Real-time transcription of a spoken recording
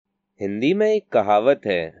हिंदी में एक कहावत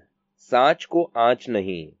है, सांच को आंच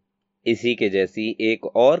नहीं। इसी के जैसी एक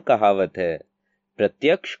और कहावत है,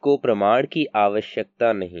 प्रत्यक्ष को प्रमाण की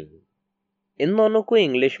आवश्यकता नहीं। इन दोनों को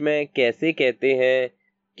इंग्लिश में कैसे कहते हैं?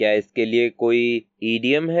 क्या इसके लिए कोई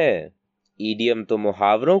ईडियम है? ईडियम तो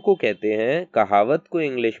मुहावरों को कहते हैं, कहावत को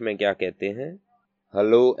इंग्लिश में क्या कहते हैं?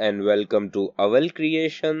 Hello and welcome to aval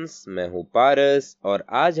creations. मैं हूँ पारस और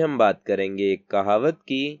आज हम बात करेंगे एक कहावत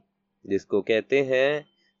की जिसको कहते हैं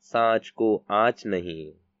सांच को आंच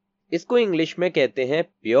नहीं। इसको इंग्लिश में कहते हैं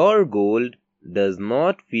pure gold does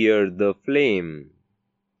not fear the flame.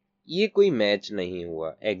 ये कोई मैच नहीं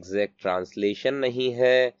हुआ, एग्जैक्ट ट्रांसलेशन नहीं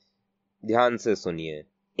है। ध्यान से सुनिए।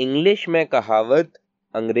 इंग्लिश में कहावत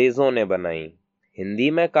अंग्रेजों ने बनाई, हिंदी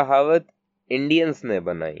में कहावत इंडियंस ने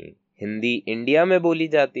बनाई। हिंदी इंडिया में बोली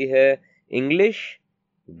जाती है, इंग्लिश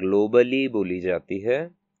ग्लोबली बोली जाती है,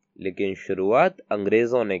 लेकिन शुरुआत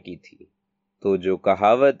अंग्रेजों ने की थी। तो जो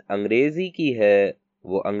कहावत अंग्रेजी की है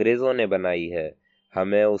वो अंग्रेजों ने बनाई है।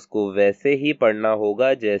 हमें उसको वैसे ही पढ़ना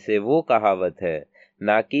होगा जैसे वो कहावत है,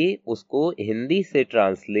 ना कि उसको हिंदी से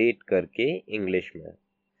ट्रांसलेट करके इंग्लिश में।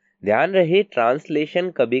 ध्यान रहे, ट्रांसलेशन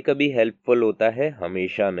कभी कभी हेल्पफुल होता है,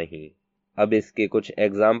 हमेशा नहीं। अब इसके कुछ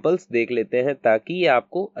एग्जाम्पल्स देख लेते हैं ताकि ये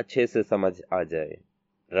आपको अच्छे से समझ आ जाए।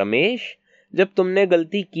 रमेश, जब तुमने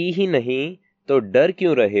गलती की ही नहीं तो डर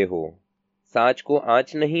क्यों रहे हो? सांच को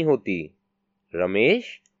आंच नहीं होती। Ramesh,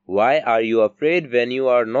 why are you afraid when you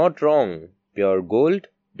are not wrong? Pure gold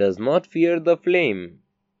does not fear the flame.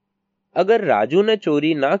 अगर राजू ने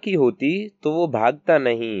चोरी ना की होती तो वो भागता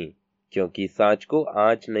नहीं, क्योंकि सांच को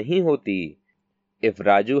आंच नहीं होती। If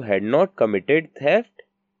Raju had not committed theft,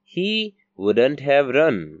 he wouldn't have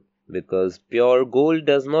run, because pure gold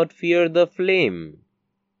does not fear the flame.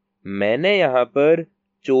 मैंने यहाँ पर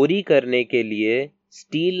चोरी करने के लिए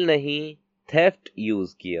स्टील नहीं, थेफ्ट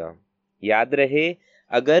यूज किया। याद रहे,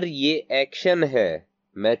 अगर ये एक्शन है,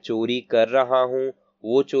 मैं चोरी कर रहा हूं,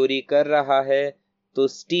 वो चोरी कर रहा है, तो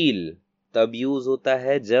स्टील तब यूज होता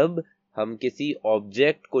है जब हम किसी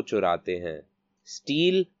ऑब्जेक्ट को चुराते हैं।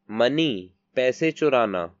 स्टील मनी, पैसे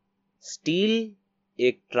चुराना। स्टील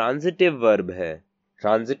एक ट्रांजिटिव वर्ब है।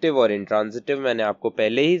 ट्रांजिटिव और इंट्रांजिटिव मैंने आपको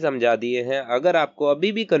पहले ही समझा दिए हैं। अगर आपको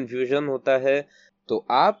अभी भी कंफ्यूजन होता है तो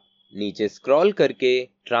आप नीचे स्क्रॉल करके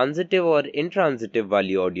ट्रांजिटिव और इंट्रांजिटिव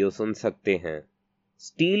वाली ऑडियो सुन सकते हैं।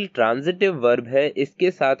 स्टील ट्रांजिटिव वर्ब है,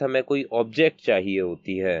 इसके साथ हमें कोई ऑब्जेक्ट चाहिए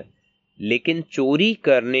होती है, लेकिन चोरी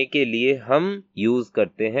करने के लिए हम यूज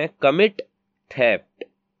करते हैं commit theft.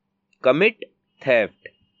 Commit theft,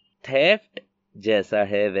 theft जैसा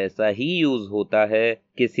है वैसा ही यूज होता है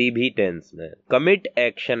किसी भी टेंस में। कमिट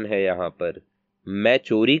एक्शन है यहाँ पर। मैं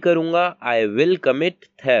चोरी करूंगा, आई विल कमिट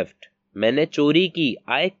थेफ्ट। मैंने चोरी की,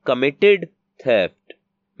 आई कमिटेड थेफ्ट।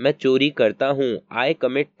 मैं चोरी करता हूं, आई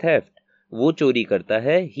कमिट थेफ्ट। वो चोरी करता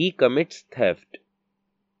है, ही commits theft.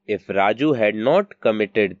 If Raju had not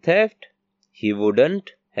committed theft, he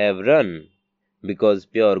wouldn't have run, because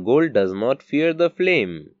pure gold does not fear the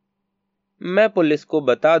flame. मैं पुलिस को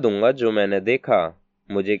बता दूंगा जो मैंने देखा,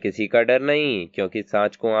 मुझे किसी का डर नहीं, क्योंकि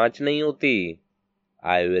सांच को आंच नहीं होती।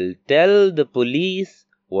 I will tell the police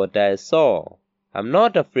what I saw. I'm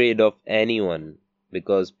not afraid of anyone,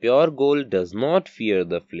 because pure gold does not fear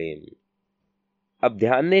the flame. अब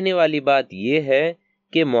ध्यान देने वाली बात यह है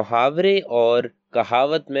कि मुहावरे और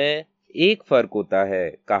कहावत में एक फर्क होता है।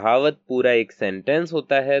 कहावत पूरा एक सेंटेंस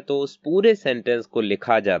होता है तो उस पूरे सेंटेंस को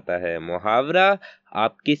लिखा जाता है। मुहावरा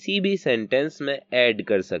आप किसी भी सेंटेंस में ऐड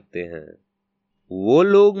कर सकते हैं। वो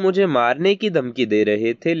लोग मुझे मारने की धमकी दे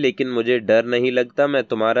रहे थे, लेकिन मुझे डर नहीं लगता, मैं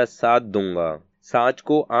तुम्हारा साथ दूंगा। सांच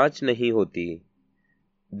को आंच नहीं होती।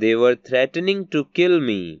 They were threatening to kill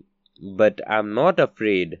me, but I'm not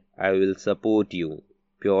afraid. I will support you.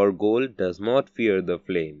 Pure gold does not fear the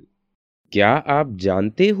flame. क्या आप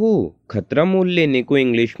जानते हो खतरा मोल लेने को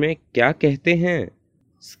इंग्लिश में क्या कहते हैं?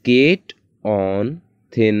 Skate on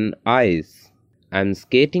thin ice. I'm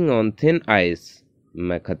skating on thin ice.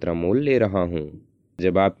 मैं खतरा मोल ले रहा हूँ।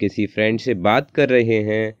 जब आप किसी फ्रेंड से बात कर रहे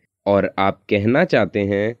हैं और आप कहना चाहते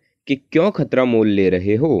हैं कि क्यों खतरा मोल ले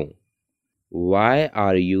रहे हो, Why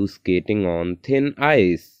are you skating on thin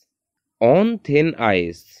ice? On thin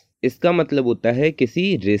ice इसका मतलब होता है किसी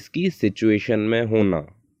रिस्की सिचुएशन में होना।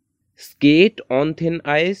 Skate on thin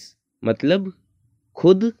ice मतलब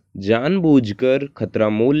खुद जानबूझकर खतरा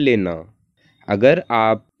मोल लेना। अगर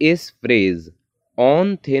आप इस फ्रेज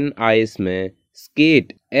on thin ice में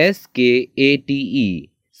skate SKATE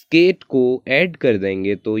skate को ऐड कर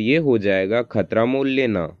देंगे तो ये हो जाएगा खतरा मोल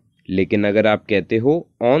लेना। लेकिन अगर आप कहते हो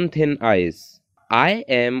on thin ice, I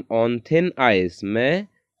am on thin ice, मैं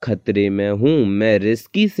खतरे में हूं, मैं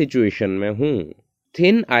रिस्की सिचुएशन में हूं।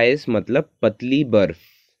 थिन आइस मतलब पतली बर्फ।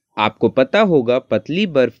 आपको पता होगा पतली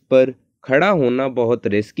बर्फ पर खड़ा होना बहुत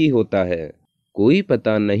रिस्की होता है। कोई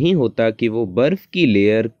पता नहीं होता कि वो बर्फ की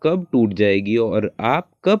लेयर कब टूट जाएगी और आप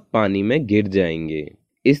कब पानी में गिर जाएंगे।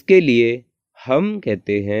 इसके लिए हम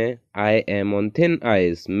कहते हैं आई एम ऑन थिन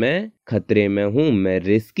आइस, मैं खतरे में हूँ, मैं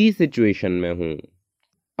रिस्की सिचुएशन में हूँ।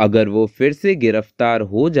 अगर वो फिर से गिरफ्तार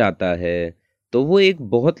हो जाता है तो वो एक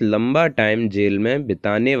बहुत लंबा टाइम जेल में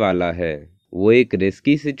बिताने वाला है। वो एक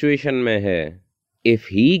रिस्की सिचुएशन में है। If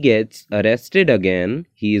he gets arrested again,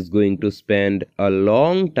 he is going to spend a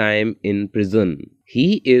long time in prison. He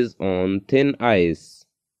is on thin ice.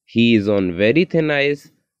 He is on very thin ice.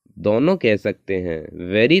 दोनों कह सकते हैं।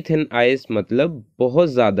 Very thin ice मतलब बहुत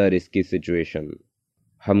ज़्यादा risky situation.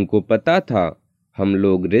 हमको पता था, हम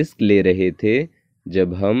लोग रिस्क ले रहे थे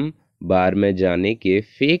जब हम बार में जाने के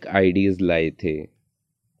फेक आईडीज लाए थे।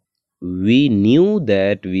 We knew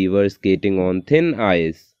that we were skating on thin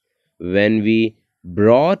ice when we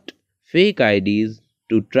brought fake IDs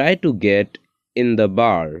to try to get in the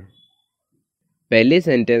bar. पहले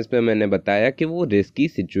सेंटेंस में मैंने बताया कि वो रिस्की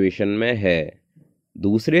सिचुएशन में है।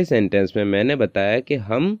 दूसरे सेंटेंस में मैंने बताया कि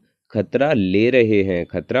हम खतरा ले रहे हैं,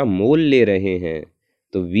 खतरा मोल ले रहे हैं।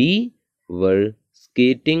 तो we were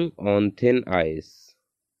skating on thin ice.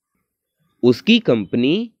 उसकी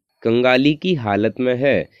कंपनी कंगाली की हालत में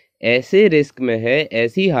है, ऐसे रिस्क में है,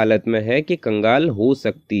 ऐसी हालत में है कि कंगाल हो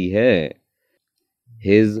सकती है।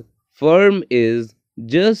 His firm is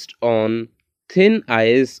just on thin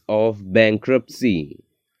ice of bankruptcy.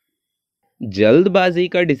 जल्दबाजी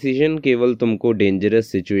का डिसीजन केवल तुमको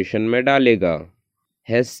डेंजरस सिचुएशन में डालेगा।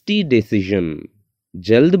 Hasty decision,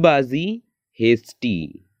 जल्दबाजी, hasty।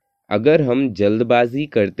 अगर हम जल्दबाजी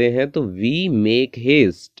करते हैं तो we make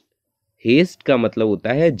haste। haste का मतलब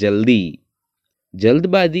होता है जल्दी।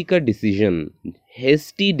 जल्दबाजी का डिसीजन,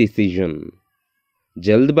 hasty decision।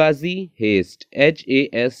 जल्दबाजी, हेस्ट,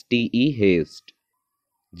 HASTE, हेस्ट।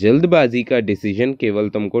 जल्दबाजी का डिसीजन केवल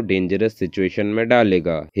तुमको डेंजरस सिचुएशन में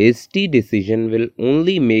डालेगा। Hasty decision will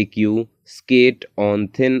only make you skate on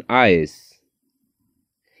thin ice.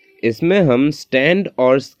 इसमें हम स्टैंड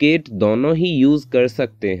और स्केट दोनों ही यूज कर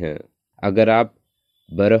सकते हैं। अगर आप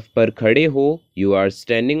बर्फ पर खड़े हो, you are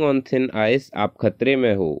standing on thin ice, आप खतरे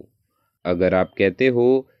में हो। अगर आप कहते हो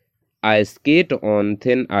I skate on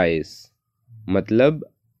thin ice, मतलब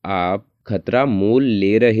आप खतरा मोल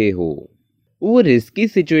ले रहे हो। वो रिस्की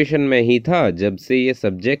सिचुएशन में ही था जब से ये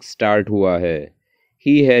सब्जेक्ट स्टार्ट हुआ है।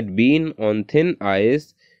 He had been on thin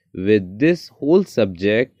ice with this whole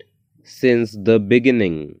subject since the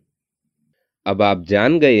beginning. अब आप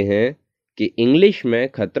जान गए हैं कि इंग्लिश में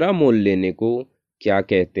खतरा मोल लेने को क्या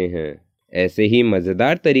कहते हैं। ऐसे ही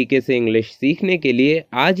मज़ेदार तरीके से इंग्लिश सीखने के लिए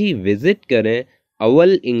आज ही विजिट करें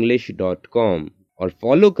awalenglish.com और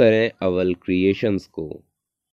फॉलो करें अवल क्रिएशंस को।